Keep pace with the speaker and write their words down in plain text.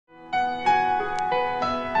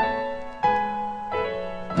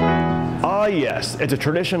Yes, it's a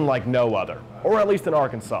tradition like no other, or at least in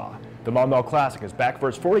Arkansas. The Maumelle Classic is back for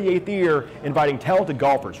its 48th year, inviting talented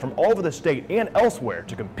golfers from all over the state and elsewhere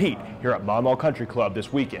to compete here at Maumelle Country Club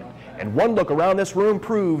this weekend. And one look around this room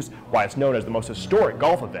proves why it's known as the most historic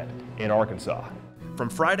golf event in Arkansas. From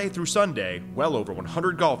Friday through Sunday, well over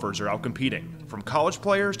 100 golfers are out competing, from college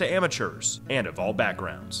players to amateurs, and of all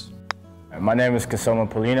backgrounds. My name is Kasoma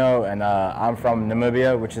Polino, and I'm from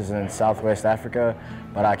Namibia, which is in Southwest Africa,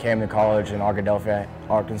 but I came to college in Arkadelphia,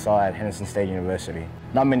 Arkansas at Henderson State University.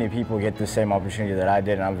 Not many people get the same opportunity that I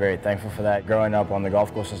did, and I'm very thankful for that. Growing up on the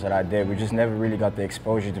golf courses that I did, we just never really got the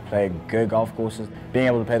exposure to play good golf courses. Being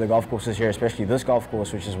able to play the golf courses here, especially this golf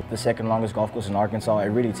course, which is the second longest golf course in Arkansas, it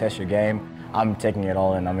really tests your game. I'm taking it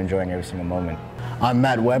all in. I'm enjoying every single moment. I'm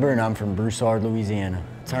Matt Weber, and I'm from Broussard, Louisiana.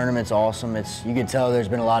 Tournament's awesome. You can tell there's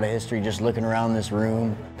been a lot of history just looking around this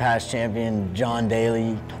room. Past champion John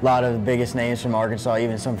Daly, a lot of the biggest names from Arkansas,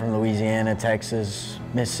 even some from Louisiana, Texas,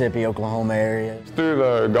 Mississippi, Oklahoma area. Through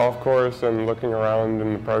the golf course and looking around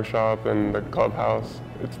in the pro shop and the clubhouse,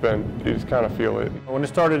 you just kind of feel it. When it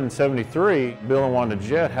started in '73, Bill and Wanda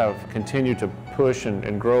Jett have continued to push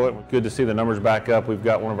and grow it. Good to see the numbers back up. We've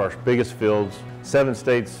got one of our biggest fields, 7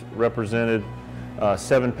 states represented,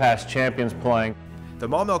 7 past champions playing. The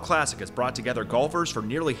Maumelle Classic has brought together golfers for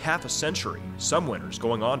nearly half a century, some winners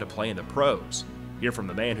going on to play in the pros. Hear from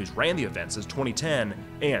the man who's ran the event since 2010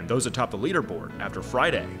 and those atop the leaderboard after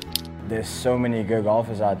Friday. There's so many good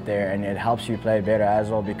golfers out there, and it helps you play better as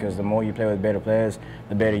well, because the more you play with better players,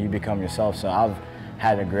 the better you become yourself. So I've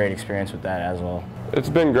had a great experience with that as well. It's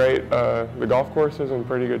been great. The golf course is in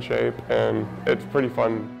pretty good shape, and it's pretty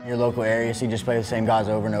fun. Your local area, so you just play the same guys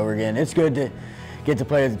over and over again. It's good to get to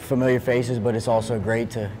play with familiar faces, but it's also great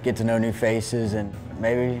to get to know new faces and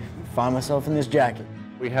maybe find myself in this jacket.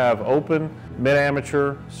 We have open,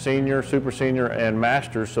 mid-amateur, senior, super senior, and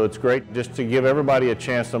masters, so it's great just to give everybody a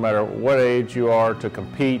chance, no matter what age you are, to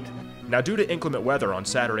compete. Now, due to inclement weather on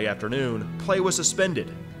Saturday afternoon, play was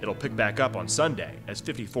suspended. It'll pick back up on Sunday, as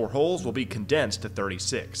 54 holes will be condensed to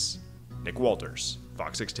 36. Nick Walters,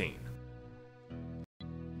 Fox 16.